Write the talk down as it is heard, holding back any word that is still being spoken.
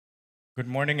Good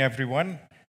morning, everyone.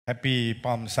 Happy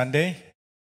Palm Sunday.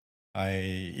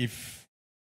 If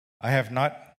I have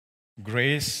not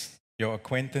graced your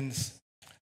acquaintance,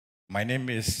 my name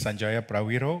is Sandjaja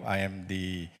Prawiro. I am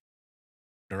the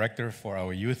director for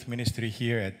our youth ministry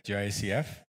here at GICF.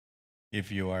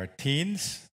 If you are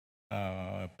teens,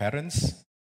 parents,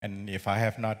 and if I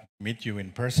have not met you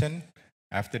in person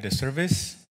after the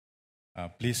service,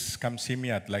 please come see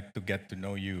me. I'd like to get to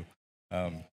know you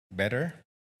better,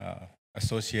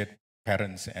 associate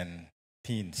parents and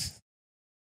teens.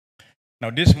 Now,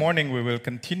 this morning we will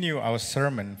continue our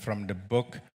sermon from the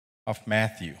book of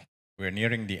Matthew. We're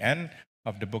nearing the end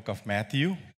of the book of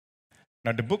Matthew.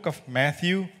 Now, the book of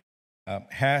Matthew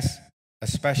has a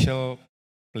special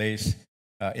place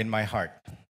in my heart.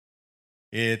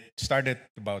 It started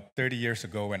about 30 years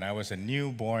ago when I was a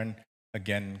newborn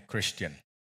again Christian.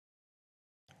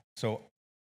 So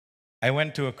I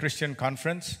went to a Christian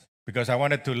conference because I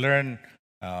wanted to learn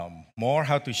more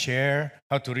how to share,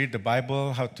 how to read the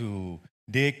Bible, how to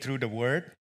dig through the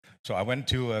Word. So I went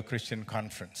to a Christian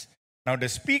conference. Now, the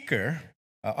speaker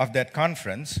of that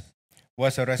conference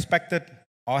was a respected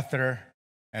author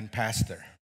and pastor.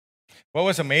 What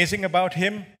was amazing about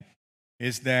him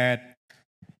is that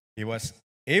he was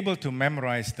able to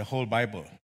memorize the whole Bible,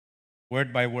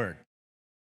 word by word,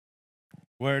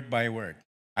 word by word.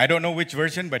 I don't know which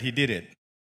version, but he did it.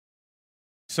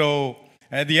 So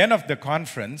at the end of the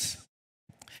conference,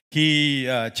 he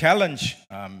challenged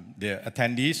the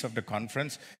attendees of the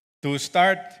conference to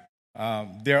start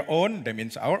their own, that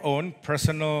means our own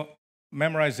personal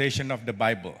memorization of the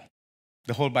Bible,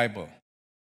 the whole Bible.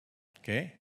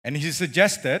 Okay? And he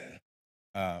suggested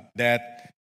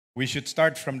that we should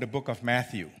start from the book of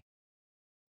Matthew.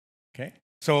 Okay?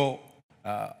 So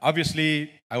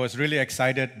obviously, I was really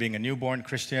excited being a newborn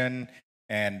Christian,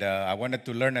 and I wanted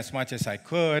to learn as much as I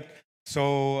could.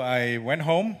 So I went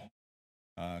home,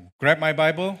 grabbed my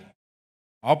Bible,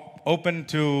 opened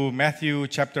to Matthew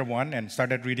chapter 1, and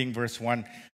started reading verse 1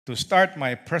 to start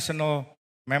my personal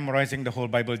memorizing the whole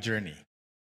Bible journey.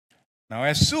 Now,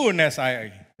 as soon as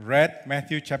I read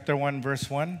Matthew chapter 1, verse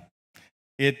 1,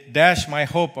 it dashed my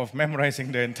hope of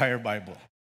memorizing the entire Bible.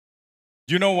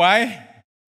 Do you know why?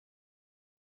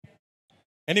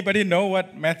 Anybody know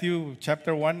what Matthew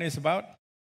chapter 1 is about?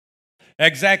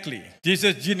 Exactly.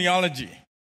 Jesus' genealogy,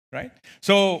 right?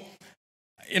 So,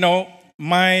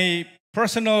 my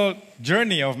personal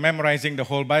journey of memorizing the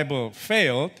whole Bible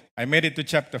failed. I made it to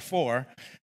chapter 4,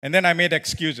 and then I made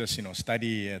excuses,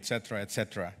 study, etc.,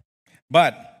 etc.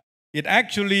 But it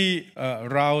actually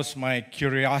roused my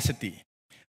curiosity.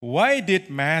 Why did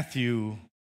Matthew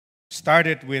start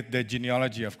it with the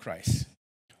genealogy of Christ?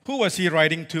 Who was he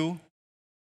writing to?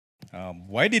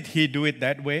 Why did he do it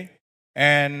that way?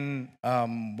 And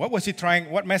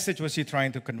what message was he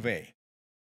trying to convey?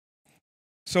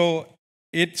 So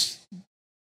it's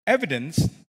evidence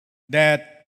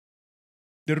that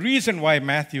the reason why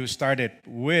Matthew started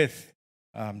with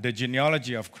the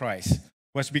genealogy of Christ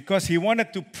was because he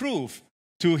wanted to prove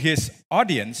to his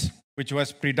audience, which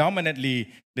was predominantly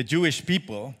the Jewish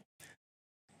people,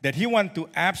 that he wanted to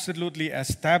absolutely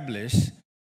establish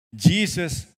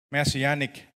Jesus'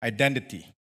 messianic identity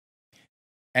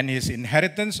and his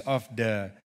inheritance of the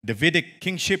Davidic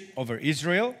kingship over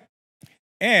Israel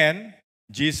and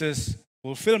Jesus'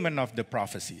 fulfillment of the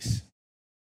prophecies.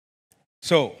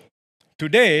 So,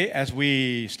 today, as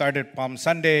we started Palm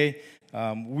Sunday,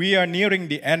 we are nearing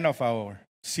the end of our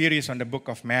series on the book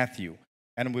of Matthew,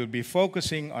 and we'll be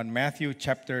focusing on Matthew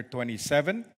chapter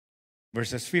 27,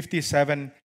 verses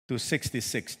 57 to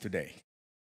 66 today.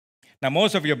 Now,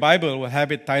 most of your Bible will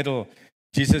have it titled,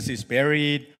 Jesus is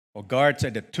buried, or guards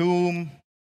at the tomb.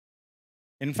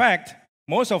 In fact,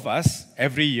 most of us,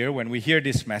 every year when we hear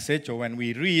this message or when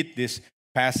we read this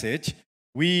passage,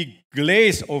 we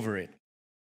glaze over it.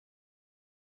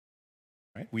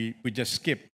 Right? We just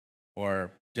skip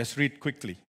or just read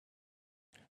quickly.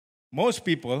 Most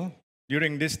people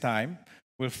during this time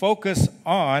will focus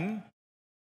on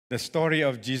the story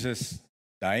of Jesus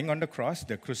dying on the cross,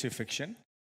 the crucifixion,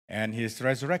 and his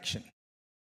resurrection.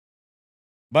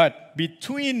 But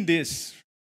between this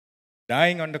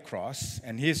dying on the cross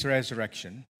and his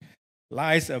resurrection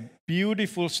lies a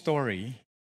beautiful story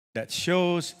that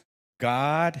shows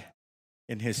God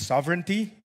in his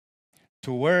sovereignty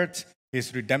towards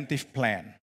his redemptive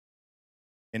plan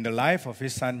in the life of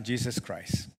his son, Jesus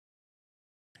Christ.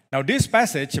 Now, this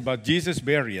passage about Jesus'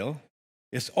 burial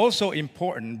is also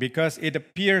important because it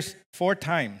appears 4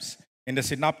 times in the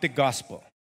Synoptic Gospel.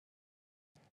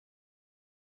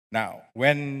 Now,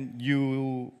 when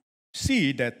you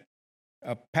see that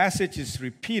a passage is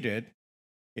repeated,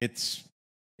 it's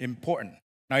important.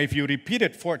 Now, if you repeat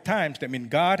it 4 times, that means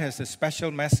God has a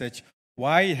special message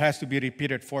why it has to be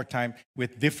repeated 4 times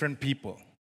with different people.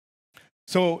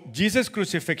 So Jesus'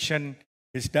 crucifixion,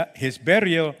 his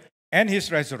burial, and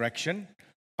his resurrection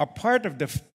are part of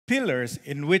the pillars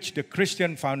in which the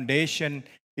Christian foundation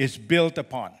is built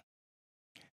upon.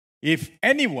 If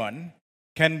anyone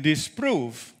can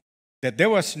disprove that there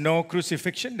was no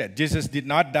crucifixion, that Jesus did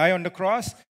not die on the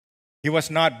cross, he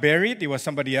was not buried, he was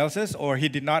somebody else's, or he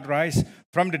did not rise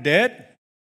from the dead,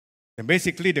 then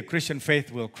basically the Christian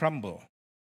faith will crumble.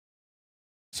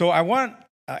 So I want,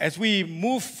 as we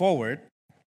move forward,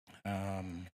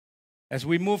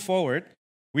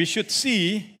 we should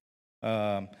see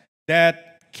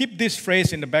that keep this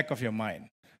phrase in the back of your mind,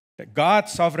 that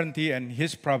God's sovereignty and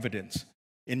his providence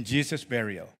in Jesus'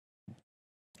 burial.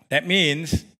 That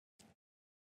means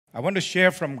I want to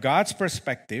share from God's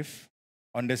perspective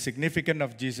on the significance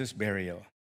of Jesus' burial.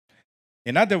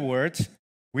 In other words,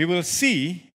 we will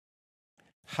see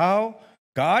how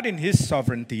God in his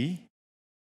sovereignty,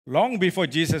 long before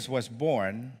Jesus was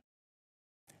born,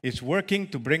 is working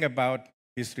to bring about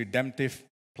his redemptive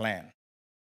plan.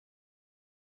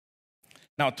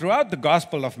 Now, throughout the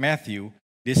Gospel of Matthew,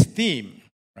 this theme,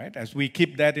 right, as we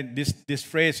keep that in this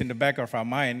phrase in the back of our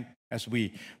mind as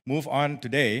we move on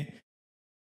today,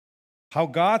 how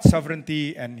God's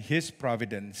sovereignty and his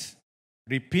providence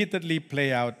repeatedly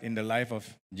play out in the life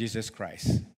of Jesus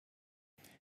Christ.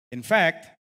 In fact,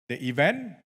 the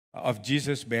event of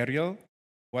Jesus' burial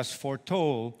was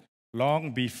foretold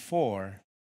long before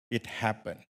it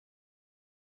happened.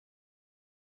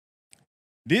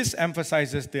 This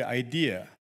emphasizes the idea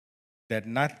that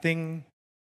nothing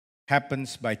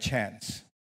happens by chance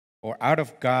or out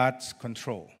of God's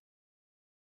control.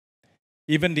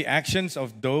 Even the actions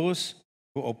of those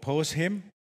who oppose him,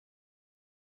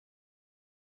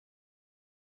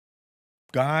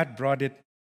 God brought it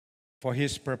for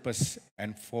his purpose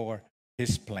and for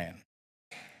his plan.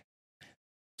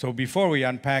 So before we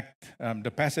unpack the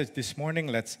passage this morning,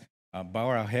 let's bow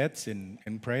our heads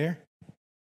in prayer.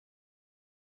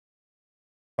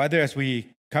 Father, as we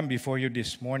come before you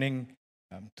this morning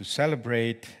to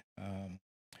celebrate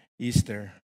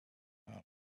Easter,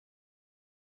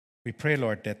 we pray,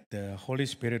 Lord, that the Holy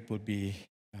Spirit will be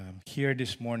here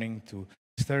this morning to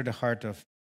stir the heart of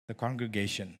the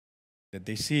congregation, that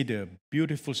they see the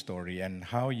beautiful story and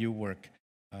how you work,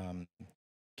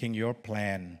 King, your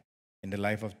plan in the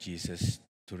life of Jesus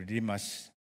to redeem us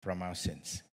from our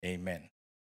sins. Amen.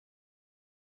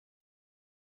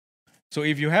 So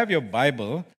if you have your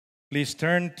Bible, please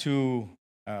turn to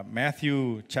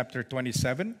Matthew chapter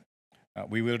 27.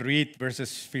 We will read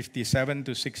verses 57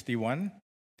 to 61.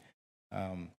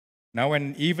 Now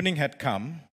when evening had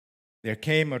come, there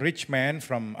came a rich man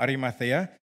from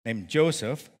Arimathea named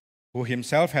Joseph, who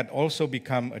himself had also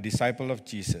become a disciple of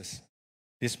Jesus.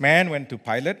 This man went to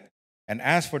Pilate and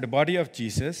asked for the body of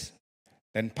Jesus.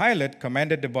 Then Pilate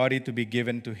commanded the body to be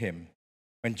given to him.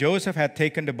 When Joseph had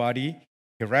taken the body,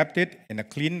 he wrapped it in a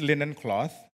clean linen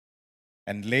cloth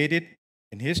and laid it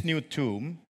in his new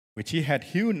tomb, which he had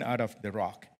hewn out of the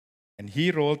rock. And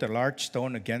he rolled a large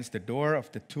stone against the door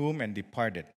of the tomb and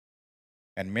departed.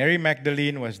 And Mary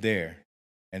Magdalene was there,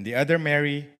 and the other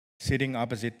Mary sitting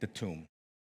opposite the tomb.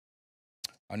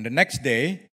 On the next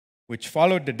day, which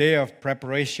followed the day of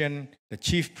preparation, the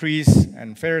chief priests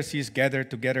and Pharisees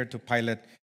gathered together to Pilate,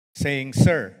 saying,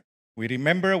 "Sir, we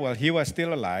remember while he was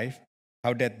still alive,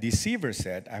 how that deceiver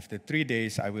said, 'After 3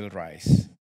 days I will rise.'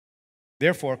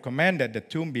 Therefore command that the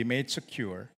tomb be made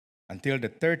secure until the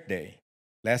 3rd day,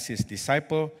 lest his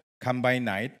disciple come by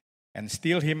night and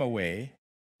steal him away,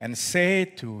 and say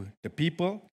to the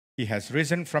people, 'He has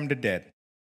risen from the dead.'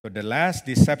 So the last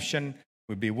deception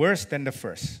will be worse than the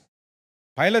first."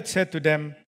 Pilate said to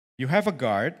them, "You have a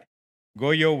guard.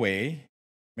 Go your way.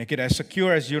 Make it as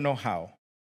secure as you know how."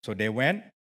 So they went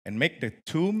and made the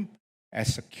tomb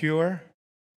as secure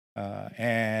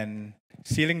and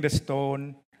sealing the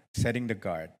stone, setting the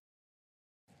guard.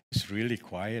 It's really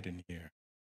quiet in here.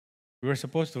 We were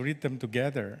supposed to read them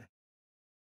together.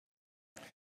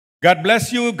 God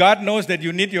bless you. God knows that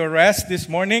you need your rest this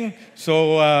morning.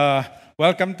 So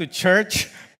welcome to church.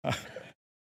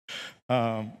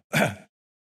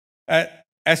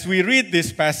 As we read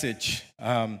this passage,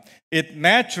 it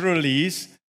naturally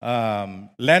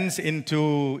lends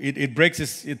into, it breaks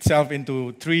itself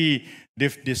into 3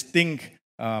 distinct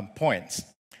points.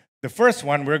 The first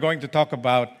one, we're going to talk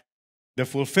about the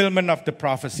fulfillment of the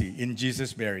prophecy in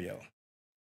Jesus' burial.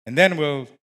 And then we'll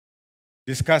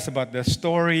discuss about the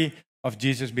story of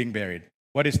Jesus being buried.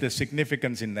 What is the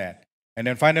significance in that? And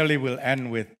then finally, we'll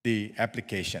end with the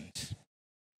applications.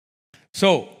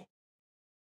 So,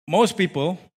 most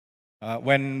people,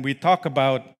 when we talk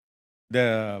about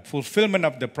the fulfillment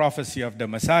of the prophecy of the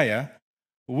Messiah,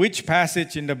 which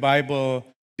passage in the Bible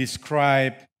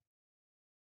describe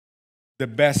the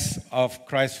best of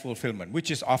Christ's fulfillment,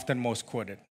 which is often most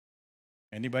quoted?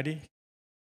 Anybody?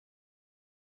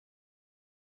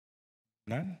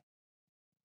 None?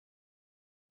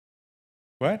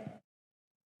 What?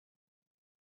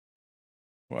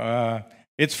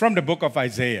 It's from the book of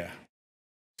Isaiah.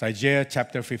 It's Isaiah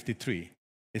chapter 53.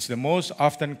 It's the most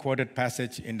often quoted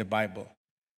passage in the Bible.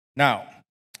 Now,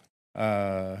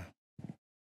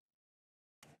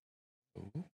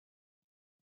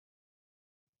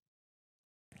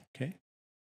 okay.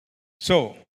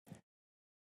 So,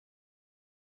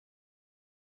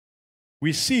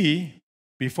 we see,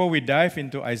 before we dive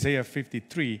into Isaiah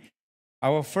 53,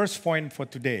 our first point for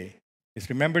today is,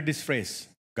 remember this phrase,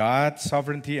 God's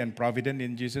sovereignty and providence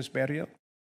in Jesus' burial.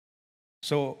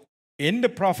 So, in the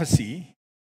prophecy,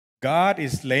 God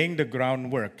is laying the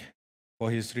groundwork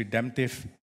for his redemptive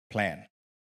plan.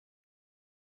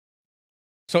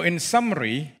 So, in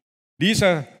summary, these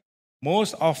are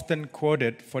most often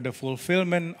quoted for the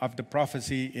fulfillment of the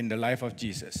prophecy in the life of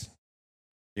Jesus.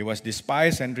 He was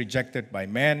despised and rejected by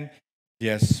men. He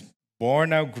has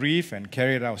borne our grief and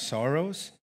carried our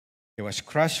sorrows. He was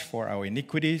crushed for our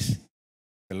iniquities.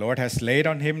 The Lord has laid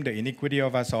on him the iniquity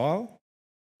of us all.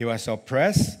 He was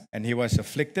oppressed and he was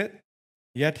afflicted,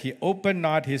 yet he opened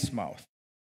not his mouth.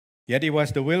 Yet it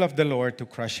was the will of the Lord to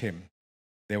crush him.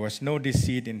 There was no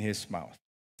deceit in his mouth.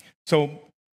 So,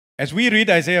 as we read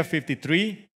Isaiah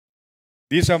 53,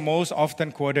 these are most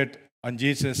often quoted on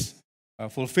Jesus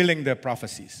fulfilling the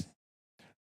prophecies.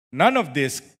 None of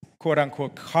these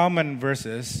quote-unquote common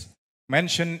verses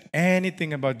mention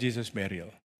anything about Jesus'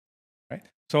 burial. Right?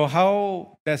 So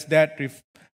how does that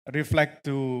reflect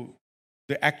to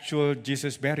the actual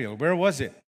Jesus burial? Where was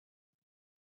it?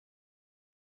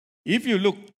 If you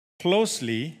look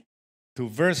closely to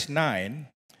verse 9,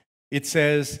 it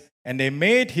says, "And they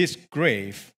made his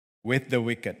grave with the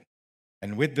wicked,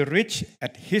 and with the rich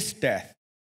at his death,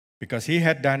 because he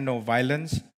had done no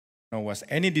violence, nor was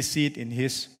any deceit in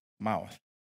his mouth."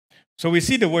 So we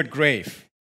see the word grave.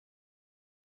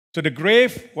 So the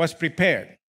grave was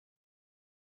prepared.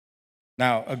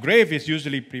 Now, a grave is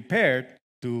usually prepared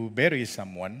to bury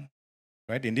someone,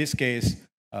 right? In this case,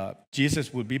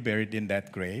 Jesus will be buried in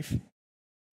that grave.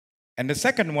 And the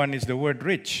second one is the word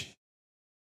rich.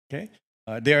 Okay?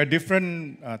 There are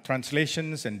different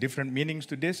translations and different meanings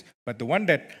to this, but the one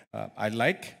that I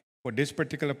like for this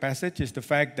particular passage is the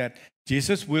fact that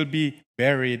Jesus will be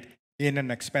buried in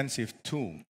an expensive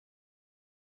tomb.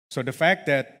 So the fact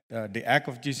that the act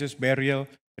of Jesus' burial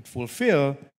it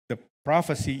fulfilled the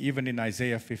prophecy even in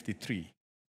Isaiah 53.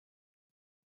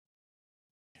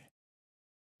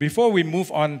 Before we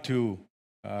move on to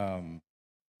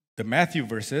the Matthew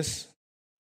verses,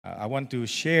 I want to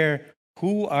share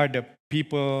who are the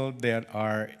people that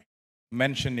are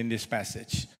mentioned in this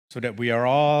passage so that we are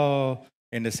all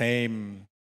in the same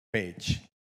page.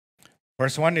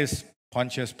 First one is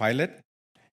Pontius Pilate.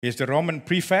 He's the Roman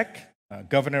prefect,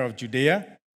 governor of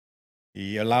Judea.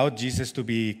 He allowed Jesus to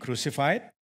be crucified.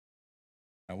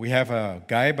 We have a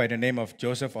guy by the name of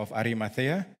Joseph of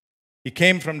Arimathea. He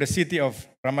came from the city of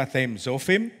Ramathaim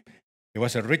Zophim. He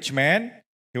was a rich man.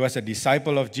 He was a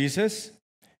disciple of Jesus.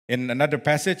 In another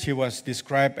passage, he was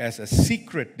described as a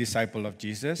secret disciple of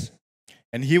Jesus.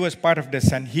 And he was part of the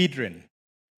Sanhedrin,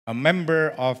 a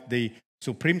member of the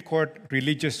Supreme Court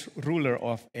religious ruler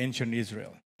of ancient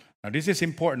Israel. Now, this is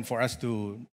important for us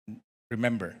to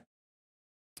remember.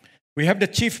 We have the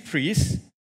chief priests,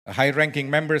 high-ranking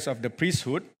members of the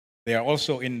priesthood. They are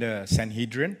also in the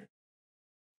Sanhedrin.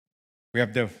 We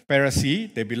have the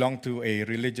Pharisee. They belong to a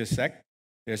religious sect.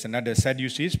 There's another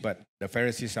Sadducees, but the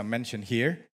Pharisees are mentioned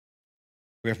here.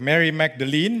 We have Mary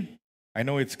Magdalene. I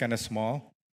know it's kind of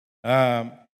small.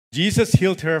 Jesus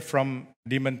healed her from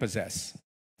demon-possessed.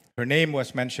 Her name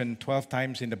was mentioned 12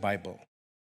 times in the Bible.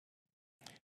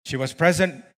 She was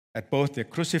present at both the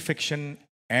crucifixion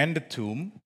and the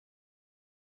tomb.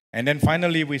 And then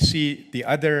finally, we see the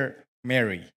other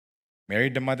Mary. Mary,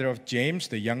 the mother of James,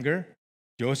 the younger,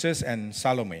 Joseph, and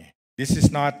Salome. This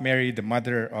is not Mary, the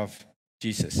mother of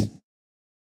Jesus.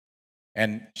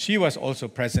 And she was also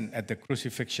present at the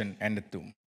crucifixion and the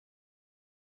tomb.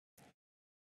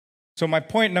 So my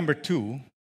point number 2,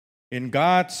 in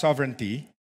God's sovereignty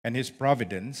and his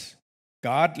providence,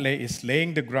 God is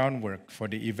laying the groundwork for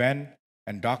the event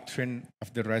and doctrine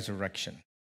of the resurrection.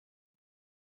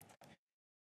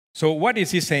 So what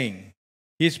is he saying?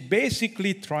 He's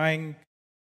basically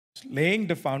laying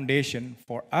the foundation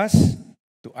for us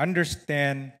to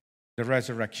understand the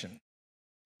resurrection.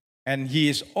 And he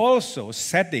is also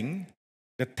setting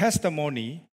the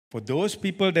testimony for those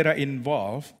people that are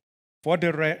involved for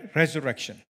the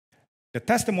resurrection. The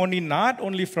testimony not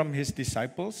only from his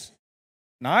disciples,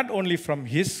 not only from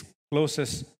his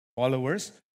closest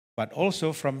followers, but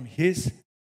also from his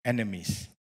enemies.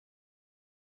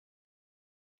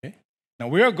 Okay? Now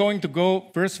we are going to go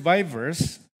verse by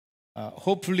verse.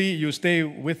 Hopefully you stay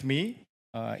with me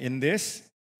in this,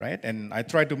 right? And I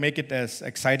try to make it as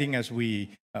exciting as we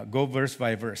go verse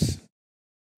by verse.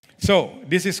 So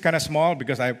this is kind of small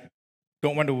because I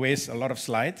don't want to waste a lot of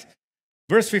slides.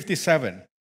 Verse 57.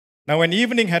 Now when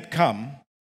evening had come,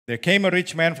 there came a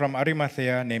rich man from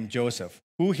Arimathea named Joseph,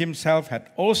 who himself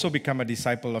had also become a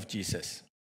disciple of Jesus.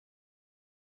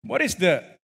 What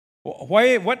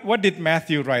did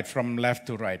Matthew write from left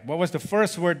to right? What was the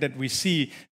first word that we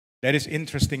see that is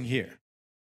interesting here?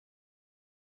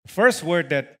 First word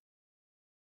that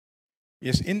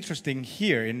is interesting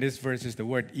here in this verse is the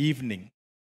word evening.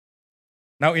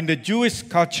 Now, in the Jewish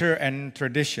culture and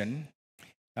tradition,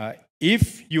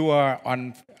 if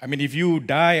you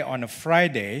die on a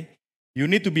Friday, you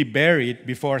need to be buried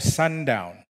before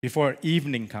sundown, before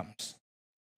evening comes.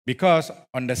 Because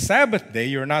on the Sabbath day,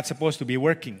 you're not supposed to be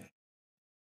working,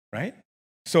 right?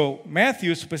 So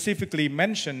Matthew specifically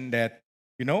mentioned that,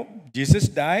 Jesus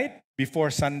died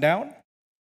before sundown,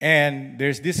 and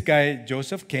there's this guy,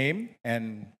 Joseph, came,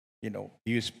 and,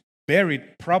 he was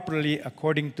buried properly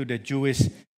according to the Jewish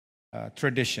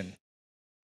tradition.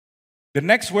 The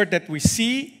next word that we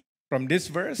see from this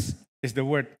verse is the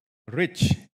word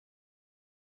rich.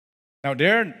 Now,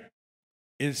 there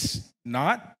is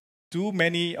not too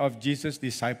many of Jesus'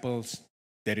 disciples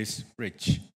that is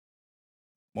rich.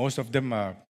 Most of them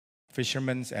are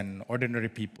fishermen and ordinary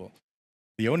people.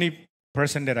 The only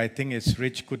person that I think is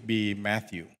rich could be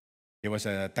Matthew. He was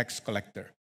a tax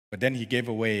collector, but then he gave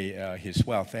away his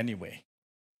wealth anyway.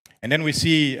 And then we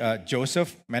see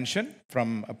Joseph mentioned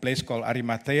from a place called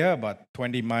Arimathea, about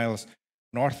 20 miles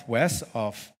northwest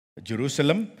of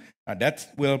Jerusalem. That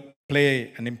will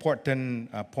play an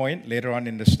important point later on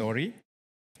in the story.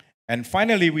 And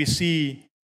finally, we see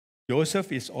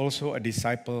Joseph is also a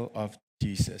disciple of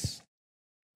Jesus.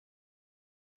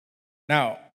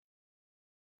 Now,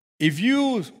 if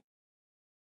you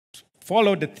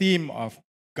follow the theme of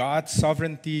God's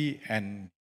sovereignty and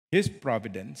his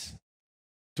providence,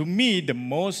 to me, the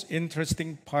most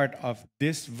interesting part of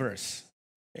this verse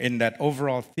in that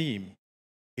overall theme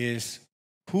is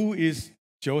who is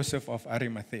Joseph of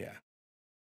Arimathea?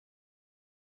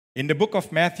 In the book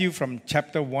of Matthew, from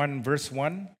chapter 1, verse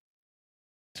 1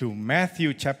 to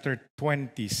Matthew chapter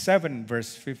 27,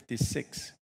 verse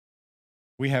 56,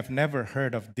 we have never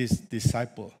heard of this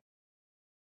disciple.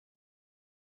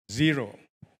 Zero.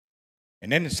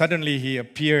 And then suddenly he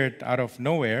appeared out of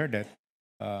nowhere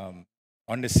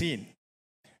on the scene.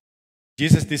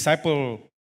 Jesus' disciple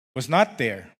was not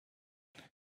there.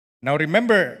 Now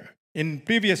remember, in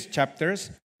previous chapters,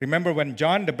 remember when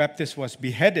John the Baptist was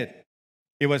beheaded,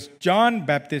 it was John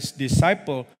Baptist's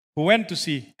disciple who went to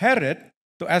see Herod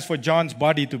to ask for John's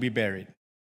body to be buried.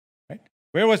 Right?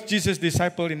 Where was Jesus'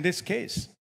 disciple in this case?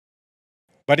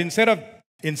 But instead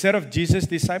of Jesus'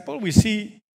 disciple, we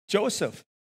see Joseph,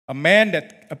 a man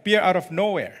that appeared out of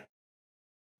nowhere.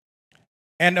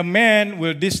 And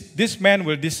this man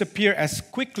will disappear as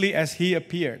quickly as he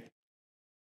appeared.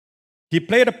 He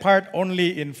played a part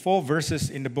only in 4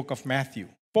 verses in the book of Matthew.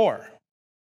 4.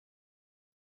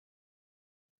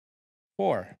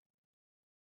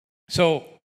 So,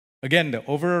 again, the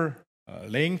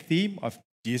overlaying theme of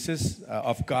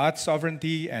of God's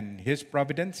sovereignty and his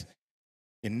providence.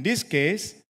 In this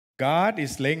case, God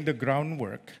is laying the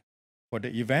groundwork for the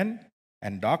event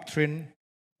and doctrine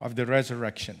of the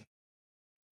resurrection.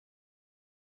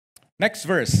 Next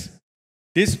verse.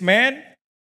 This man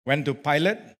went to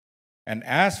Pilate and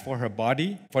asked for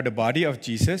the body of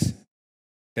Jesus.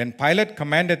 Then Pilate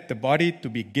commanded the body to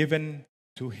be given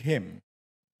to him.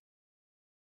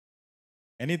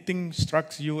 Anything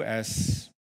strikes you as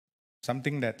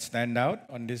something that stand out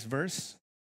on this verse?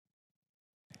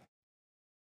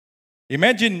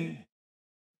 Imagine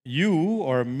you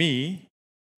or me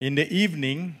in the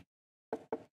evening,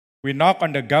 we knock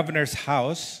on the governor's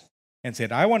house and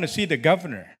said, I want to see the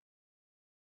governor.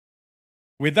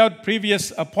 Without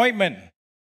previous appointment,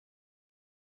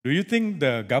 do you think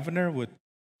the governor would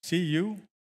see you?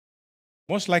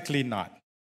 Most likely not,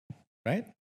 right?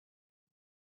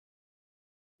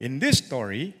 In this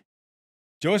story,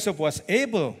 Joseph was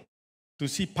able to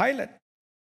see Pilate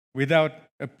without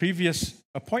a previous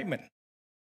appointment.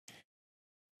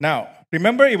 Now,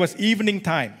 remember it was evening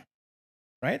time.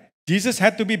 right? Jesus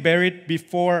had to be buried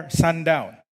before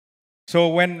sundown. So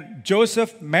when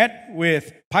Joseph met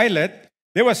with Pilate,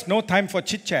 there was no time for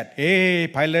chit-chat. Hey,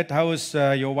 Pilate, how's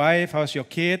your wife? How's your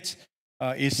kids?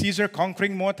 Is Caesar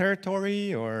conquering more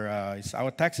territory, or is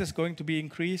our taxes going to be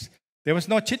increased? There was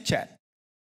no chit-chat.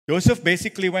 Joseph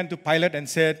basically went to Pilate and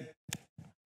said,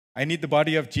 I need the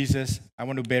body of Jesus. I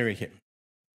want to bury him.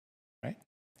 Right?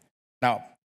 Now,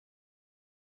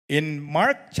 in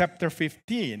Mark chapter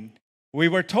 15, we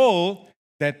were told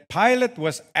that Pilate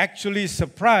was actually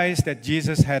surprised that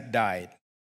Jesus had died.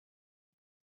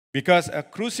 Because a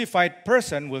crucified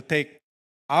person will take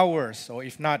hours, or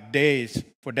if not days,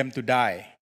 for them to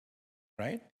die.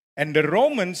 Right? And the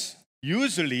Romans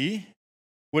usually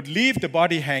would leave the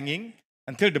body hanging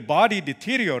until the body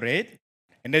deteriorates,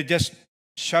 and they just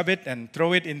shove it and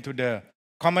throw it into the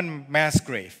common mass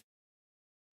grave.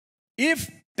 If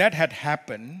that had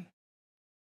happened,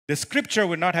 the scripture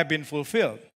would not have been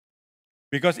fulfilled,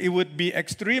 because it would be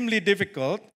extremely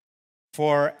difficult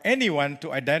for anyone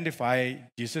to identify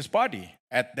Jesus' body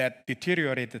at that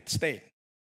deteriorated state.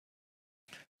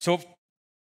 So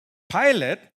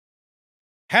Pilate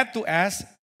had to ask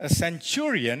a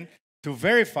centurion to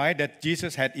verify that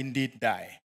Jesus had indeed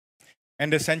died.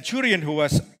 And the centurion who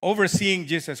was overseeing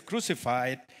Jesus'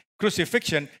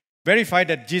 crucifixion verified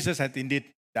that Jesus had indeed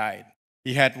died.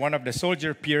 He had one of the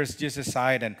soldiers pierce Jesus'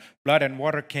 side, and blood and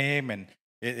water came, and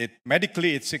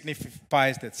medically it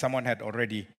signifies that someone had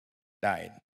already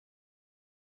died.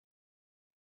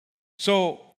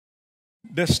 So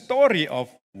the story of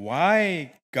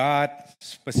why God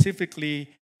specifically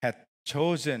had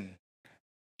chosen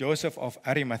Joseph of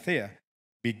Arimathea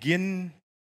begin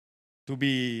to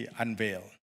be unveiled.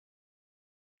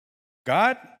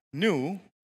 God knew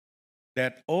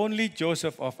that only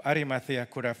Joseph of Arimathea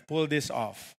could have pulled this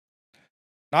off.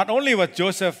 Not only was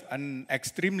Joseph an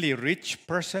extremely rich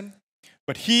person,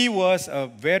 but he was a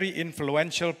very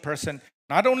influential person,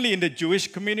 not only in the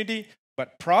Jewish community,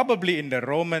 but probably in the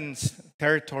Roman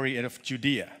territory of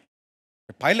Judea.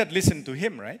 Pilate listened to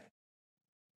him, right?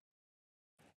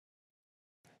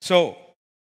 So,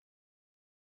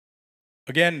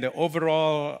 again, the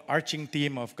overall arching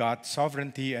theme of God's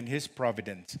sovereignty and His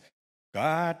providence.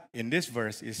 God, in this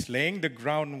verse, is laying the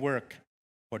groundwork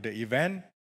for the event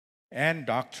and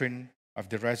doctrine of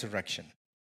the resurrection.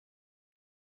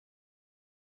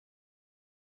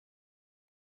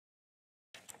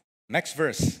 Next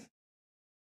verse.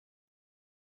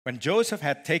 When Joseph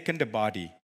had taken the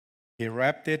body, he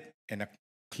wrapped it in a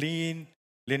clean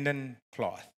linen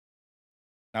cloth.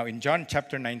 Now, in John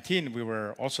chapter 19, we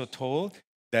were also told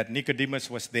that Nicodemus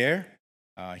was there.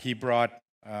 He brought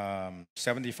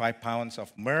 75 pounds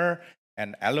of myrrh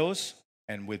and aloes,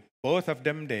 and with both of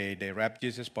them, they wrapped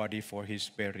Jesus' body for his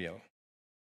burial.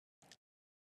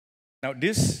 Now,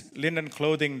 this linen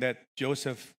clothing that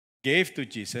Joseph gave to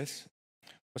Jesus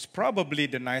was probably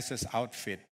the nicest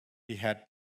outfit he had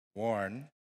worn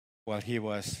while he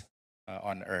was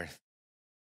on earth.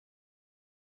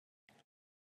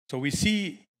 So we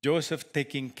see Joseph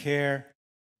taking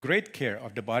great care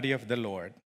of the body of the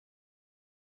Lord.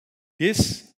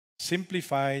 This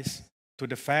simplifies to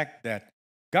the fact that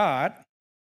God,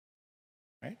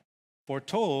 right,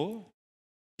 foretold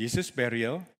Jesus'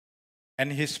 burial,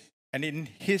 and in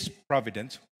His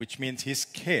providence, which means His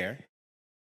care,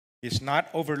 is not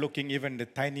overlooking even the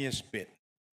tiniest bit.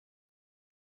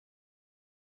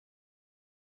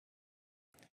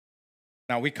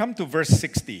 Now we come to verse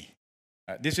 60.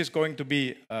 This is going to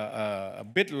be a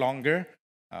bit longer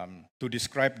to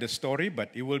describe the story, but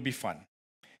it will be fun.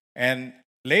 And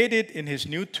laid it in his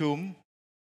new tomb,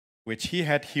 which he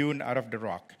had hewn out of the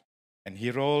rock. And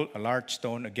he rolled a large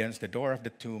stone against the door of the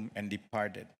tomb and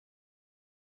departed.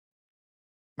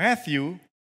 Matthew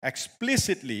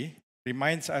explicitly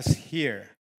reminds us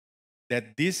here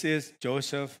that this is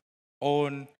Joseph's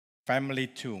own family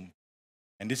tomb.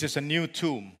 And this is a new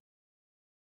tomb.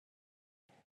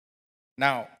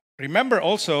 Now, remember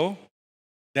also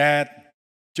that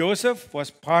Joseph was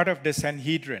part of the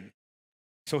Sanhedrin.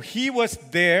 So he was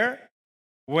there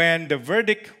when the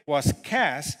verdict was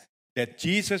cast that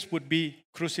Jesus would be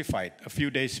crucified a few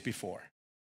days before.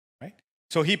 Right?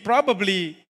 So he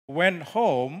probably went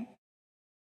home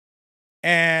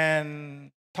and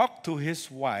talked to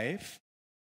his wife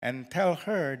and tell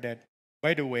her that,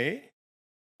 by the way,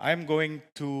 I'm going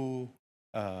to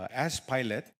ask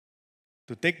Pilate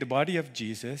to take the body of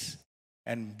Jesus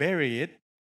and bury it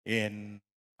in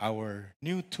our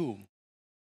new tomb.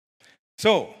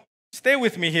 So, stay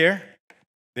with me here.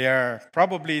 There are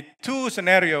probably two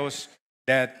scenarios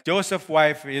that Joseph's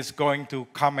wife is going to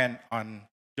comment on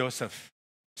Joseph's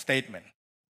statement.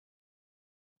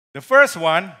 The first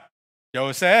one,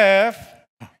 Joseph,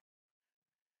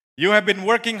 you have been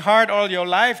working hard all your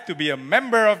life to be a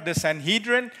member of the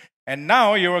Sanhedrin, and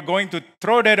now you are going to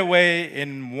throw that away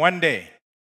in one day.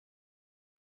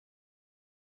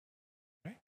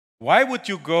 Why would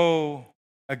you go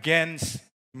against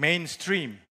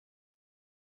mainstream?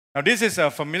 Now, this is a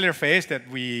familiar phrase that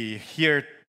we hear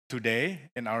today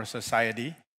in our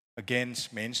society,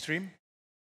 against mainstream.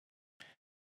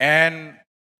 And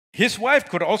his wife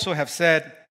could also have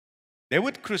said, they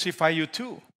would crucify you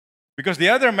too. Because the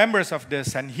other members of the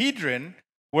Sanhedrin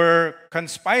were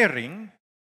conspiring,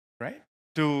 right,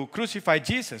 to crucify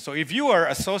Jesus. So if you are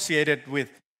associated with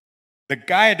the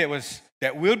guy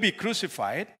that will be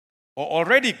crucified or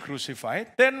already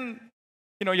crucified, then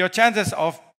your chances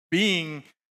of being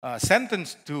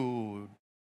sentenced to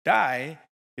die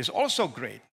is also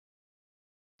great.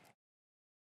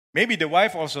 Maybe the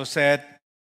wife also said,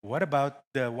 what about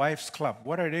the wives' club?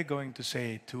 What are they going to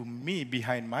say to me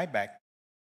behind my back?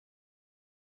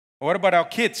 What about our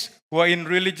kids who are in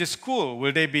religious school?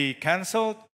 Will they be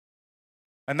canceled?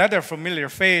 Another familiar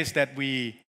phrase that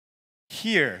we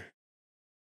hear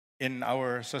in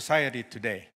our society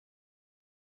today.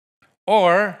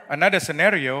 Or another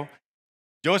scenario,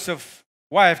 Joseph's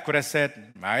wife could have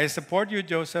said, I support you,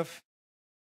 Joseph.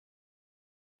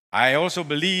 I also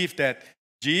believe that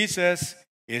Jesus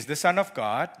is the Son of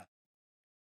God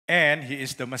and He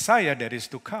is the Messiah that is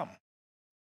to come.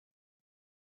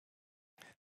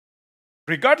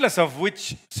 Regardless of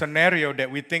which scenario that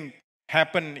we think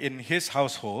happened in his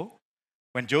household,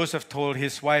 when Joseph told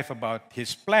his wife about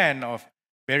his plan of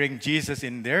burying Jesus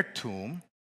in their tomb,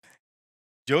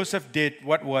 Joseph did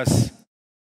what was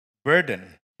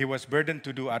burdened. He was burdened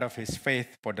to do out of his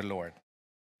faith for the Lord.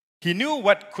 He knew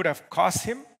what could have cost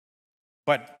him,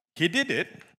 but he did it.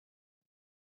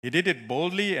 He did it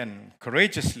boldly and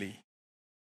courageously.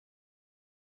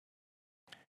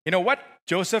 What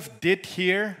Joseph did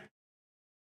here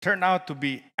turned out to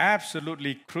be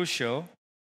absolutely crucial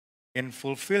in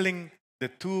fulfilling the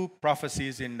two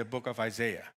prophecies in the book of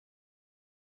Isaiah.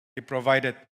 He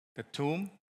provided the tomb,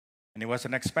 and it was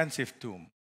an expensive tomb.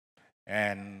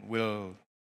 And we'll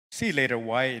see later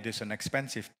why it is an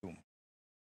expensive tomb.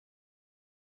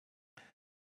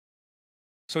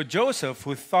 So Joseph,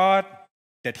 who thought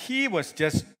that he was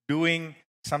just doing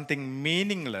something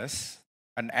meaningless,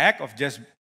 an act of just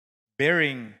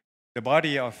burying the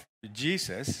body of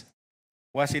Jesus,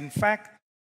 was in fact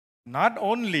not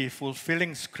only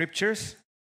fulfilling scriptures,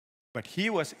 but he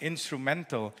was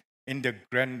instrumental in the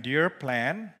grandeur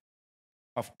plan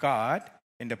of God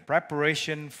in the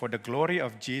preparation for the glory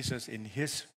of Jesus in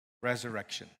his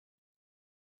resurrection.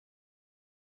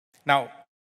 Now,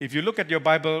 if you look at your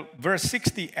Bible, verse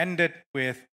 60 ended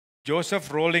with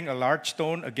Joseph rolling a large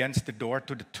stone against the door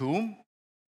to the tomb,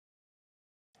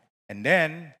 and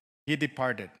then he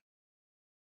departed.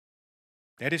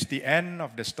 That is the end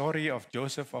of the story of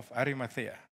Joseph of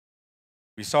Arimathea.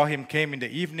 We saw him came in the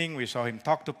evening, we saw him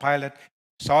talk to Pilate,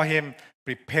 saw him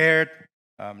prepared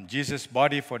Jesus'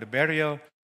 body for the burial,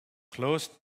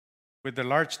 closed with the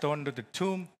large stone to the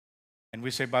tomb, and we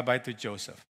say bye-bye to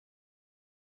Joseph.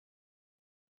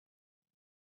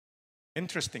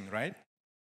 Interesting, right?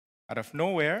 Out of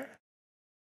nowhere,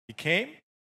 he came,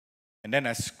 and then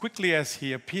as quickly as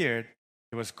he appeared,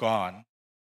 he was gone.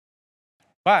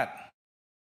 But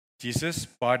Jesus'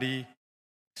 body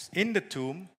is in the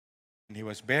tomb, and he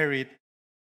was buried.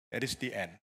 That is the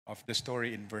end of the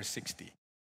story in verse 60.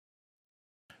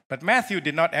 But Matthew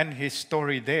did not end his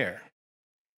story there.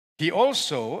 He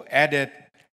also added,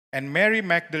 and Mary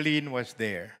Magdalene was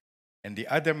there, and the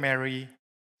other Mary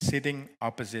sitting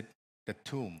opposite the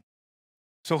tomb.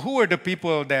 So who were the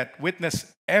people that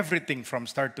witnessed everything from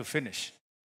start to finish?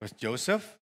 It was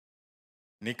Joseph,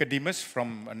 Nicodemus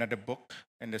from another book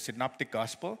in the Synoptic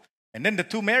Gospel, and then the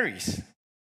two Marys.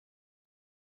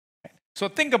 So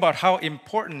think about how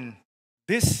important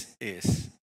this is.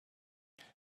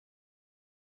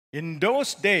 In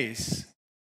those days,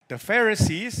 the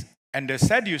Pharisees and the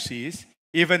Sadducees,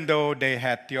 even though they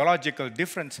had theological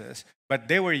differences, but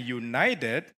they were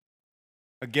united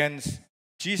against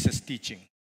Jesus' teaching.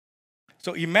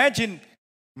 So imagine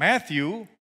Matthew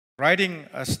writing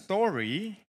a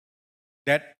story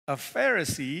that a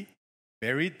Pharisee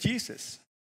buried Jesus.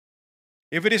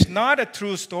 If it is not a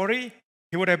true story,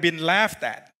 he would have been laughed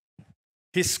at.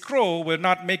 His scroll will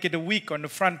not make it a week on the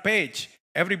front page.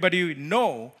 Everybody will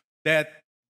know that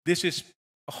this is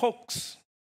a hoax,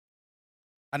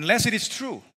 unless it is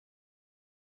true.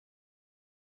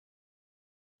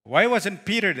 Why wasn't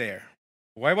Peter there?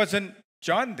 Why wasn't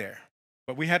John there?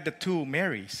 But we had the two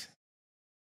Marys.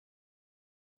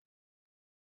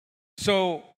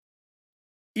 So,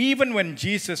 even when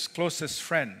Jesus' closest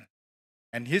friend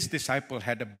and his disciple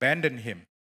had abandoned him,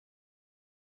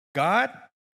 God,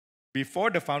 before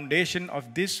the foundation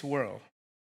of this world,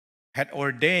 had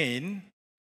ordained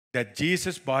that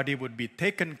Jesus' body would be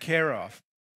taken care of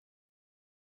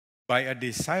by a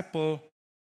disciple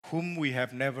whom we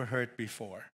have never heard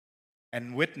before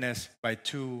and witnessed by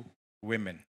two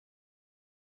women.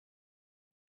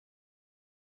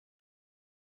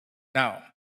 Now,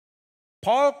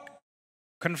 Paul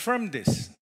confirmed this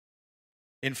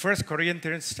in 1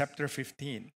 Corinthians chapter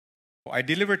 15. For I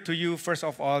delivered to you first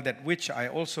of all that which I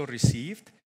also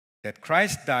received, that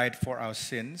Christ died for our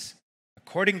sins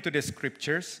according to the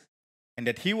scriptures, and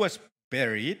that he was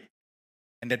buried,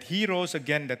 and that he rose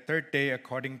again the third day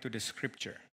according to the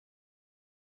scripture.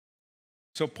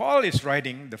 So Paul is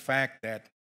writing the fact that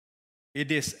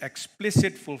it is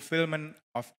explicit fulfillment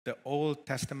of the Old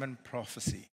Testament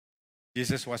prophecy.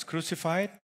 Jesus was crucified,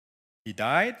 he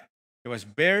died, he was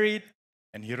buried,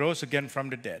 and he rose again from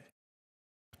the dead,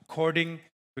 according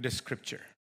to the scripture.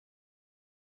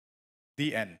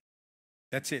 The end.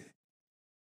 That's it.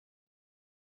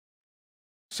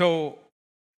 So,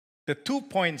 the 2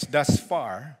 points thus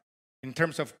far, in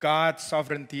terms of God's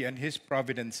sovereignty and his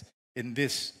providence in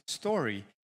this story,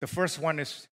 the first one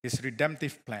is his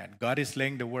redemptive plan. God is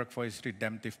laying the work for his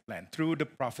redemptive plan through the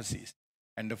prophecies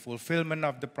and the fulfillment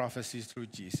of the prophecies through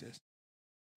Jesus.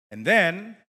 And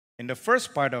then, in the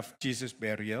first part of Jesus'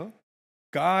 burial,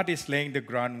 God is laying the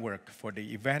groundwork for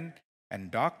the event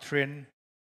and doctrine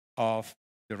of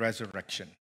the resurrection.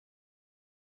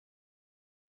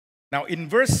 Now, in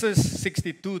verses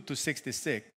 62 to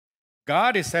 66,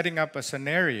 God is setting up a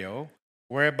scenario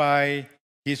whereby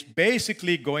he's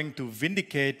basically going to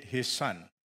vindicate his son.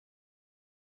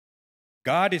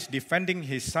 God is defending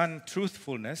his son's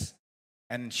truthfulness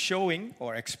and showing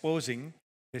or exposing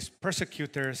his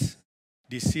persecutors'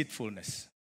 deceitfulness.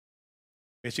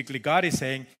 Basically, God is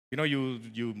saying,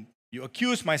 you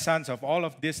accuse my sons of all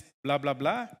of this, blah, blah,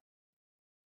 blah,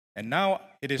 and now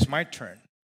it is my turn.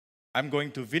 I'm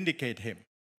going to vindicate him.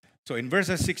 So in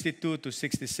verses 62 to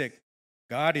 66,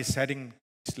 God is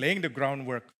laying the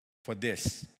groundwork for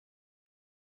this.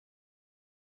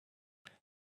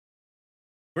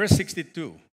 Verse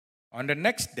 62, on the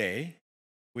next day,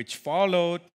 which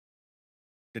followed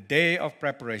the day of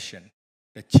preparation,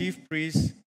 the chief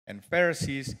priests and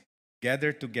Pharisees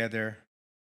gathered together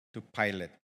to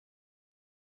Pilate.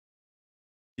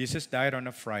 Jesus died on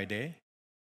a Friday,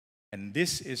 and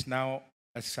this is now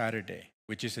a Saturday,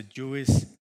 which is a Jewish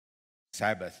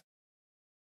Sabbath.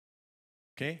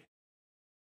 Okay?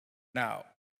 Now,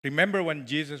 remember when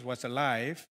Jesus was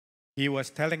alive, he was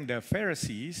telling the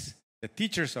Pharisees, the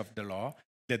teachers of the law,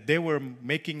 that they were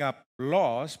making up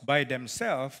laws by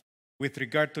themselves with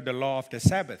regard to the law of the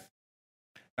Sabbath.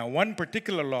 Now, one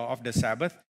particular law of the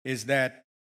Sabbath is that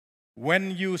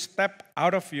when you step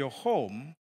out of your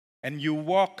home and you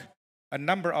walk a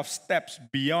number of steps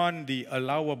beyond the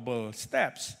allowable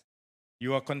steps,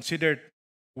 you are considered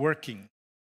working.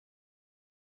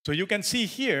 So you can see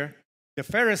here, the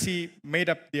Pharisee made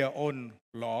up their own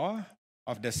law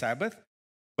of the Sabbath,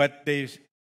 but they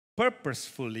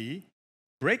purposefully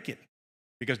break it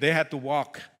because they had to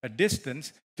walk a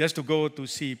distance just to go to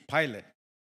see Pilate.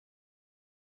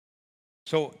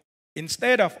 So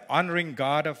instead of honoring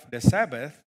God of the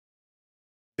Sabbath,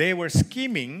 they were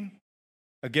scheming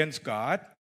against God.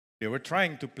 They were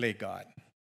trying to play God.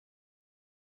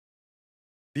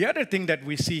 The other thing that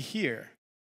we see here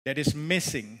that is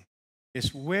missing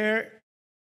is where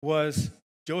was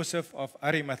Joseph of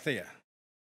Arimathea?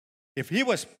 If he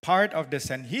was part of the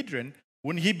Sanhedrin,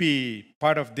 wouldn't he be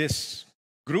part of this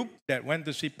group that went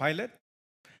to see Pilate?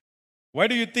 Why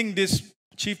do you think these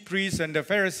chief priests and the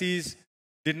Pharisees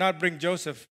did not bring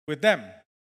Joseph with them?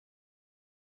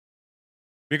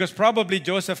 Because probably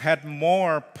Joseph had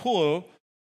more pull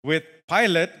with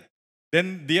Pilate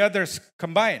than the others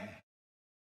combined.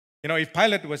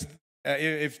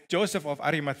 If Joseph of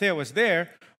Arimathea was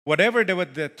there, whatever they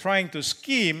were trying to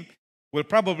scheme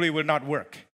will not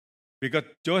work. Because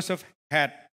Joseph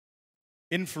had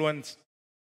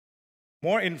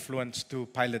more influence to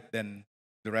Pilate than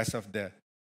the rest of the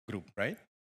group, right?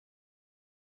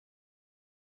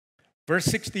 Verse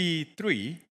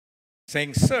 63,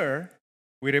 saying, "Sir,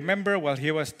 we remember while he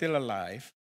was still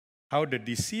alive, how the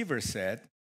deceiver said,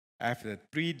 'After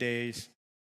 3 days,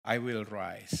 I will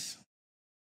rise.'"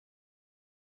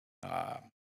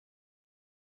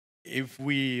 If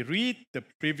we read the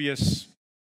previous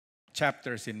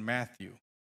chapters in Matthew,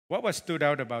 what was stood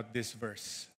out about this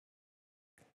verse?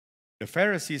 The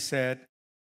Pharisees said,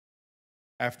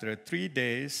 after 3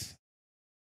 days,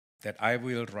 that I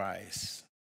will rise.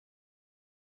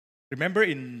 Remember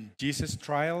in Jesus'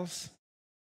 trials,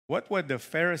 what were the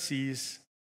Pharisees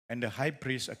and the high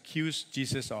priest accused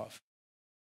Jesus of?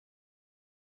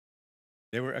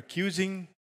 They were accusing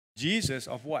Jesus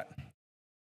of what?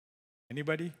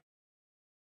 Anybody?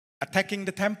 Attacking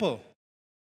the temple,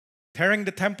 tearing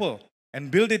the temple,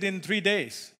 and build it in 3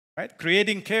 days, right?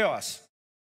 Creating chaos,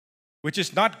 which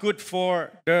is not good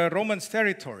for the Romans'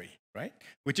 territory, right?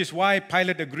 Which is why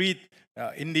Pilate agreed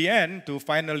in the end to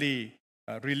finally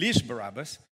release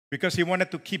Barabbas, because he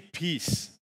wanted to keep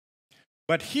peace.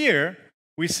 But here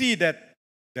we see that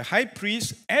the high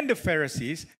priests and the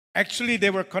Pharisees, actually they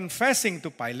were confessing to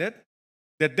Pilate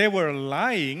that they were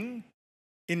lying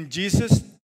in Jesus'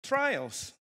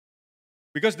 trials.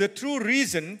 Because the true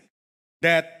reason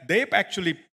that they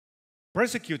actually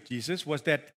persecute Jesus was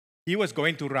that he was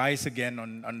going to rise again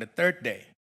on the third day.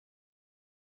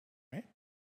 Right?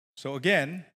 So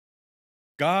again,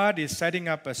 God is setting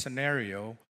up a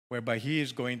scenario whereby he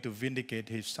is going to vindicate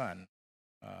his son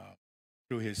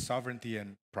through his sovereignty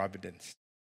and providence.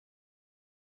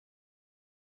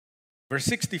 Verse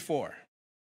 64.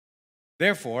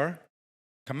 Therefore,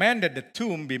 command that the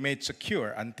tomb be made secure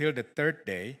until the third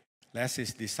day, lest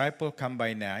his disciple come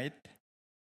by night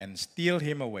and steal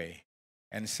him away,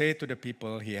 and say to the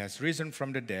people, he has risen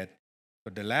from the dead,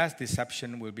 so the last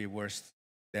deception will be worse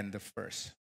than the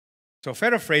first. So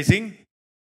paraphrasing,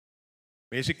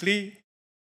 basically,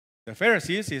 the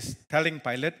Pharisees is telling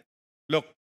Pilate, look,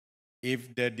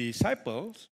 if the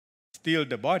disciples steal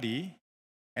the body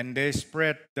and they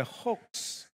spread the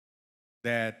hoax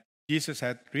that Jesus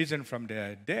had risen from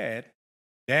the dead,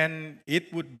 then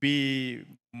it would be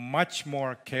much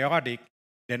more chaotic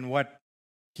than what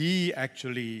he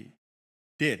actually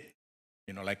did.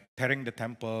 You know, like tearing the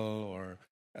temple or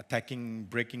attacking,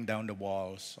 breaking down the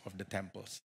walls of the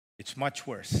temples. It's much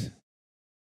worse.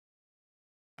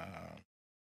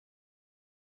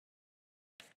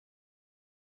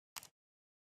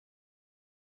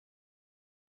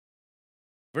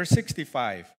 Verse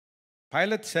 65,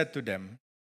 Pilate said to them,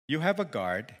 you have a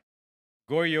guard,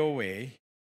 go your way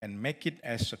and make it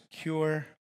as secure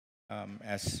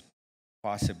as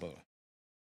possible.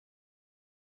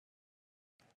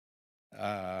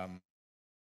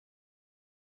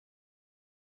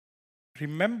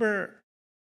 Remember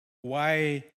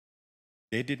why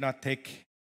they did not take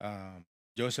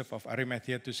Joseph of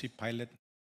Arimathea to see Pilate?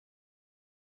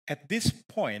 At this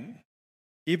point,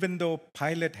 even though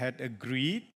Pilate had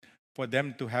agreed for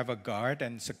them to have a guard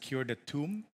and secure the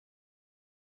tomb,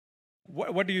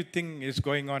 what do you think is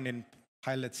going on in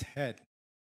Pilate's head?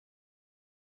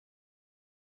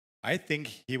 I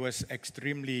think he was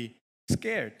extremely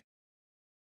scared.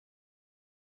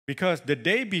 Because the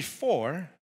day before,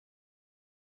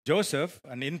 Joseph,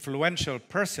 an influential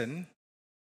person,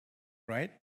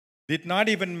 right, did not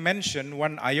even mention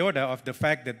one iota of the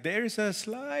fact that there is a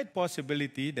slight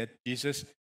possibility that Jesus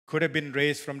could have been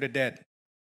raised from the dead.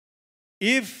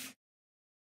 If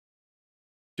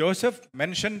Joseph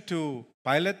mentioned to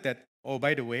Pilate that, oh,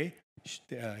 by the way,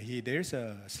 there's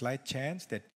a slight chance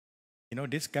that,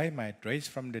 this guy might rise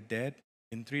from the dead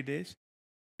in 3 days,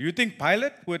 do you think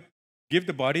Pilate would give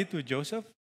the body to Joseph?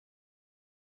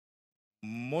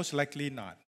 Most likely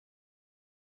not.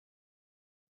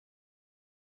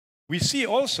 We see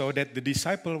also that the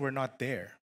disciples were not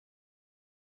there.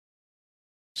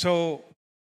 So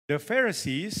the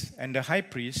Pharisees and the high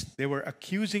priest, they were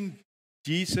accusing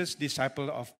Jesus'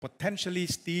 disciple of potentially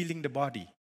stealing the body.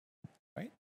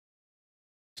 Right?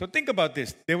 So think about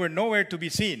this. They were nowhere to be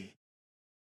seen.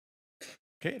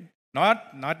 Okay?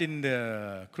 Not in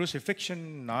the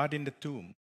crucifixion, not in the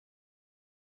tomb.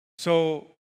 So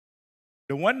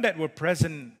the one that were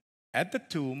present at the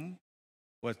tomb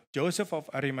was Joseph of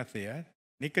Arimathea,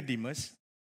 Nicodemus,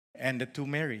 and the two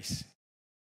Marys.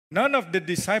 None of the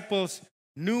disciples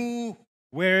knew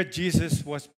where Jesus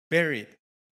was buried.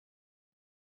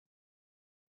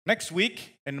 Next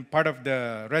week, in part of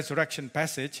the resurrection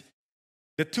passage,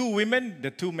 the two women, the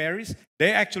two Marys,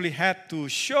 they actually had to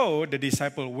show the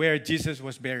disciple where Jesus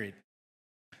was buried.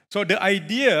 So the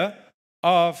idea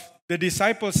of the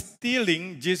disciples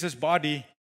stealing Jesus' body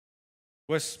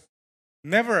was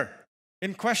never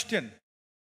in question.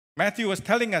 Matthew was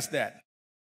telling us that.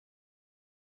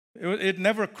 It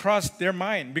never crossed their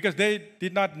mind because they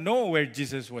did not know where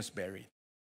Jesus was buried.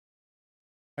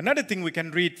 Another thing we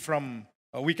can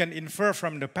infer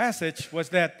from the passage was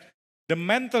that the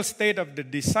mental state of the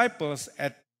disciples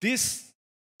at this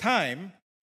time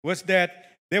was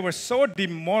that they were so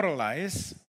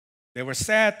demoralized. They were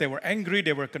sad, they were angry,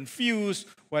 they were confused.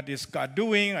 What is God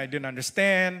doing? I didn't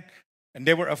understand. And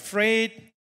they were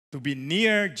afraid. to be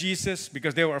near Jesus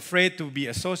because they were afraid to be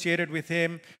associated with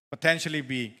him, potentially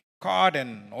be caught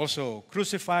and also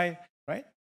crucified, right?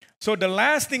 So the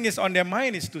last thing is on their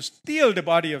mind is to steal the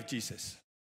body of Jesus.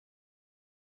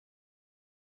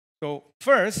 So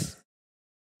first,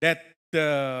 that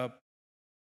the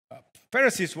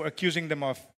Pharisees were accusing them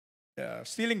of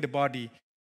stealing the body.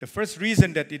 The first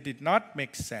reason that it did not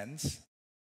make sense,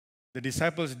 the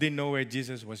disciples didn't know where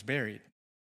Jesus was buried.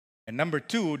 And number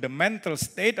two, the mental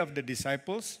state of the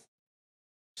disciples,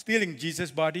 stealing Jesus'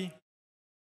 body,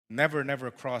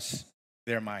 never crossed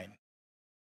their mind.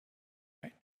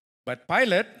 Right? But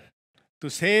Pilate, to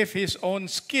save his own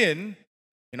skin,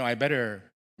 I better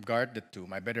guard the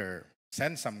tomb. I better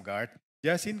send some guard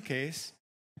just in case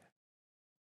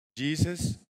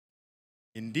Jesus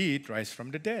indeed rise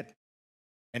from the dead.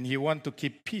 And he want to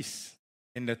keep peace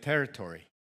in the territory.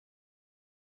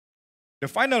 The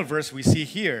final verse we see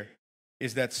here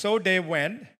is that so they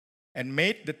went and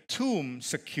made the tomb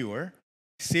secure,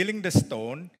 sealing the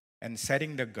stone and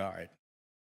setting the guard.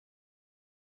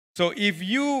 So if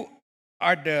you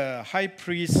are the high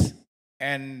priest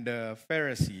and the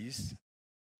Pharisees,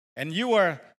 and you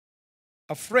are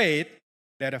afraid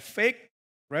that a fake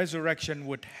resurrection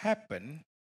would happen,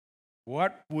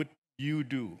 what would you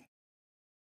do?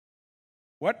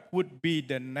 What would be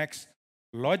the next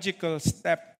logical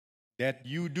step that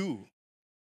you do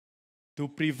to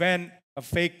prevent a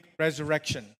fake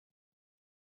resurrection?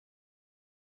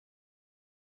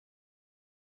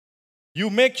 You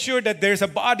make sure that there's a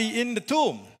body in the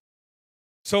tomb.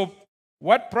 So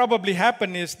what probably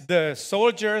happened is the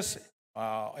soldiers,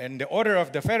 in the order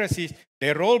of the Pharisees,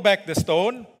 they rolled back the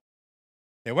stone.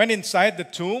 They went inside the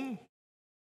tomb.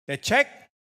 They checked.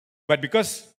 But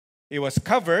because it was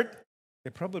covered,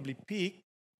 they probably peeked.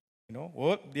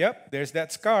 Yep, there's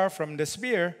that scar from the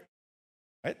spear.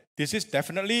 Right? This is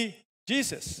definitely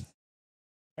Jesus.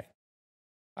 Right?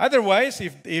 Otherwise,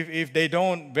 if they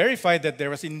don't verify that there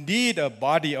was indeed a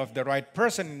body of the right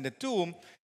person in the tomb,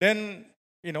 then,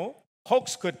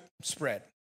 hoax could spread.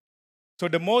 So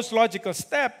the most logical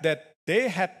step that they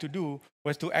had to do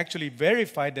was to actually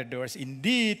verify that there was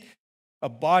indeed a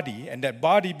body, and that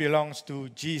body belongs to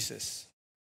Jesus.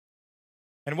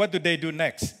 And what do they do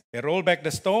next? They roll back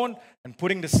the stone and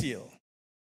putting the seal.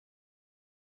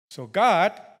 So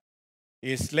God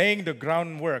is laying the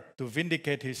groundwork to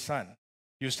vindicate his son.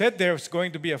 You said there's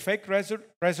going to be a fake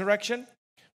resurrection,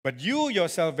 but you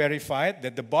yourself verified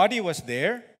that the body was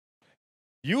there.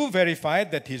 You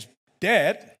verified that he's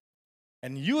dead,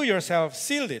 and you yourself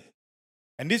sealed it.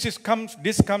 And this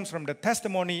comes from the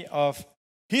testimony of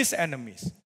his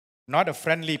enemies, not a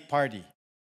friendly party.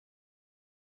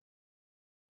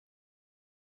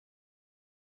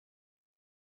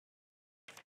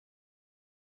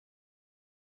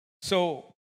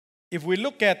 So, if we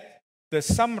look at the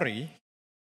summary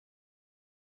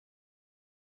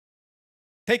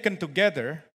taken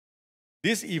together,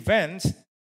 these events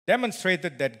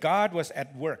demonstrated that God was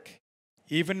at work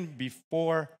even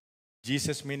before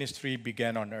Jesus' ministry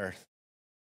began on earth.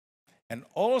 And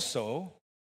also,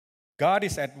 God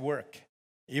is at work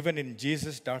even in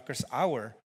Jesus' darkest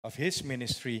hour of his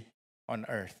ministry on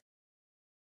earth.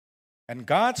 And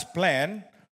God's plan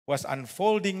was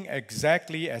unfolding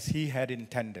exactly as he had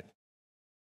intended.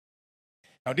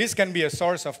 Now, this can be a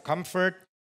source of comfort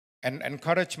and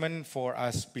encouragement for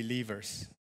us believers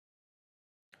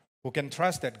who can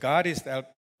trust that God is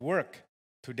at work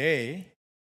today,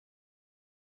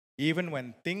 even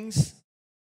when things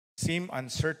seem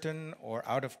uncertain or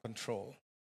out of control.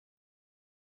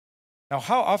 Now,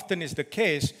 how often is the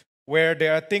case where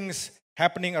there are things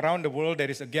happening around the world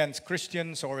that is against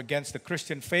Christians or against the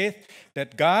Christian faith,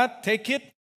 that God take it,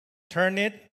 turn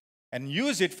it, and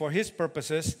use it for his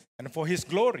purposes and for his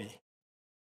glory?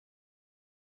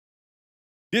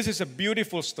 This is a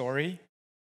beautiful story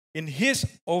in his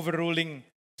overruling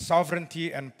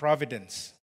sovereignty and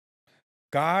providence.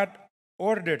 God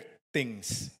ordered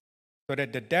things so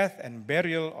that the death and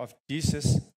burial of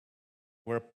Jesus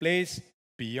were placed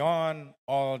beyond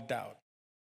all doubt.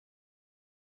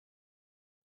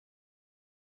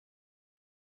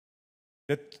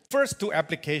 The first two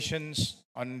applications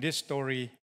on this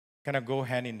story kind of go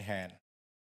hand in hand.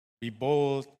 Be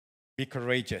bold, be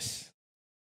courageous.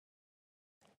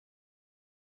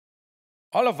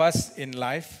 All of us in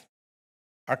life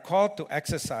are called to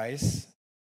exercise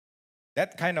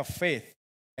that kind of faith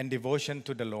and devotion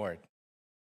to the Lord.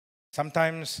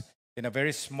 Sometimes in a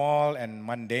very small and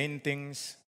mundane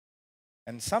things,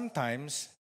 and sometimes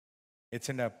it's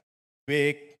in a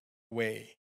big way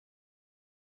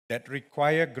that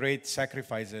require great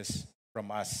sacrifices from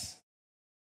us.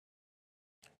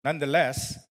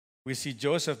 Nonetheless, we see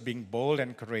Joseph being bold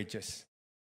and courageous.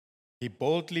 He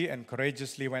boldly and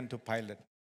courageously went to Pilate.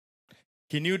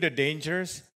 He knew the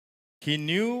dangers, he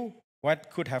knew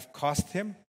what could have cost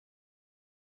him,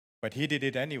 but he did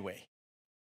it anyway.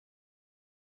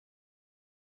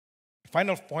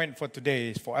 Final point for today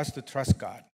is for us to trust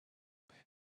God.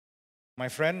 My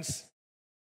friends,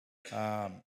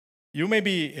 you may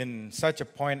be in such a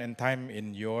point in time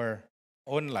in your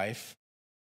own life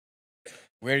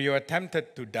where you are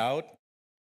tempted to doubt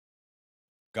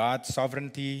God's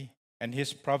sovereignty and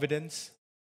His providence.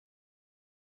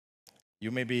 You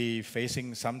may be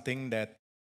facing something that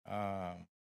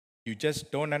you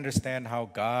just don't understand how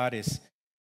God is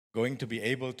going to be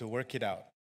able to work it out.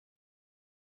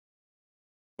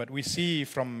 But we see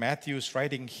from Matthew's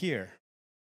writing here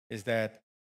is that,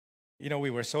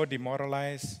 we were so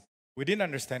demoralized. We didn't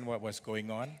understand what was going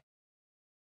on.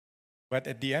 But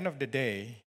at the end of the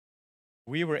day,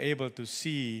 we were able to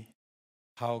see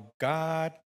how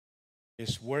God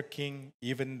is working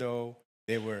even though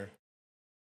their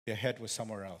head was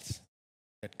somewhere else.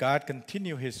 That God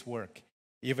continued His work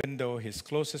even though His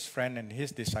closest friend and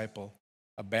His disciple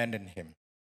abandoned Him.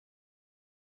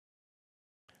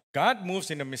 God moves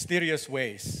in mysterious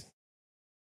ways.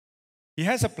 He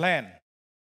has a plan.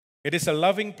 It is a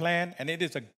loving plan and it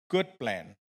is a good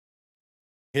plan.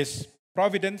 His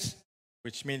providence,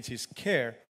 which means His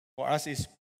care for us, is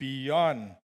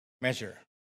beyond measure.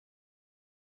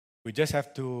 We just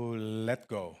have to let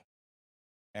go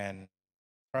and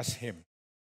trust Him.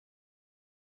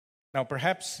 Now,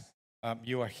 perhaps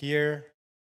you are here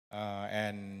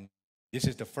and this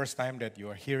is the first time that you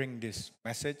are hearing this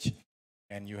message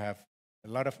and you have a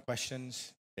lot of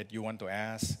questions that you want to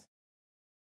ask.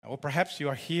 Or perhaps you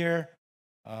are here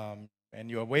and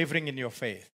you are wavering in your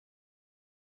faith.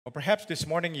 Or perhaps this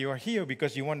morning you are here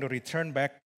because you want to return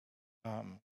back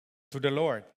to the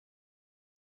Lord.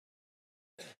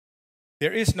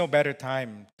 There is no better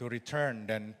time to return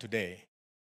than today.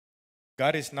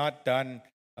 God is not done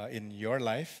in your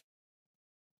life.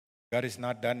 God is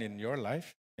not done in your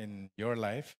life, and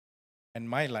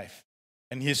my life.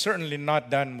 And He's certainly not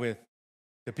done with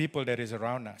the people that is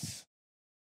around us.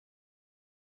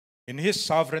 In His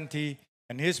sovereignty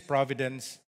and His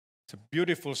providence, it's a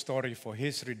beautiful story for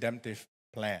His redemptive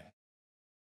plan.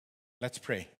 Let's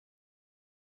pray.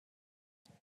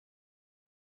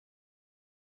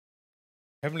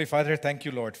 Heavenly Father, thank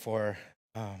you, Lord, for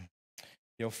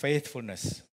your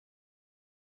faithfulness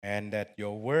and that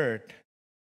your word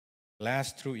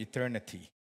lasts through eternity.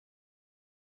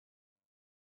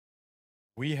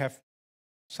 We have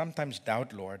sometimes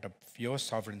doubt, Lord, of your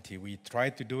sovereignty. We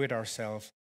try to do it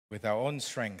ourselves with our own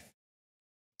strength.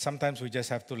 Sometimes we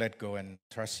just have to let go and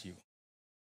trust you.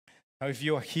 Now, if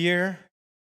you are here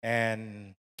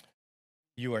and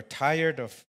you are tired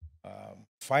of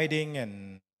fighting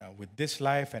and with this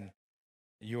life, and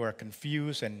you are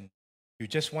confused and you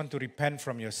just want to repent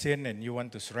from your sin and you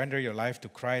want to surrender your life to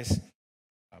Christ,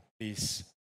 please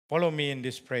follow me in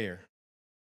this prayer.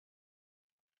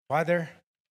 Father,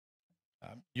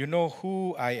 you know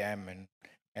who I am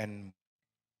and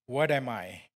what am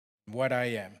I, what I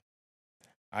am.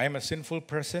 I am a sinful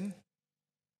person.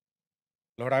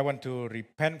 Lord, I want to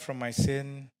repent from my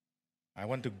sin. I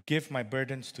want to give my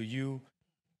burdens to you.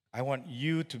 I want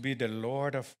you to be the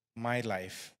Lord of my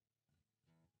life.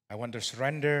 I want to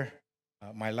surrender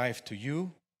my life to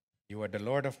you. You are the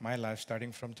Lord of my life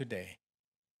starting from today.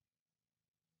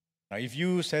 Now, if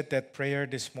you said that prayer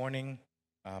this morning,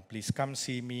 please come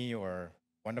see me or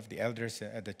one of the elders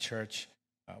at the church.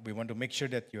 We want to make sure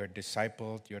that you are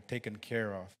discipled, you're taken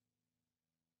care of.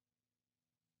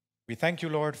 We thank you,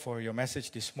 Lord, for your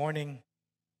message this morning.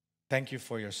 Thank you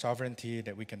for your sovereignty,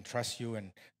 that we can trust you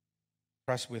and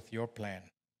trust with your plan.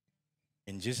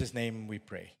 In Jesus' name we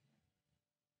pray.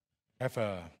 Have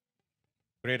a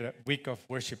great week of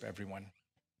worship, everyone.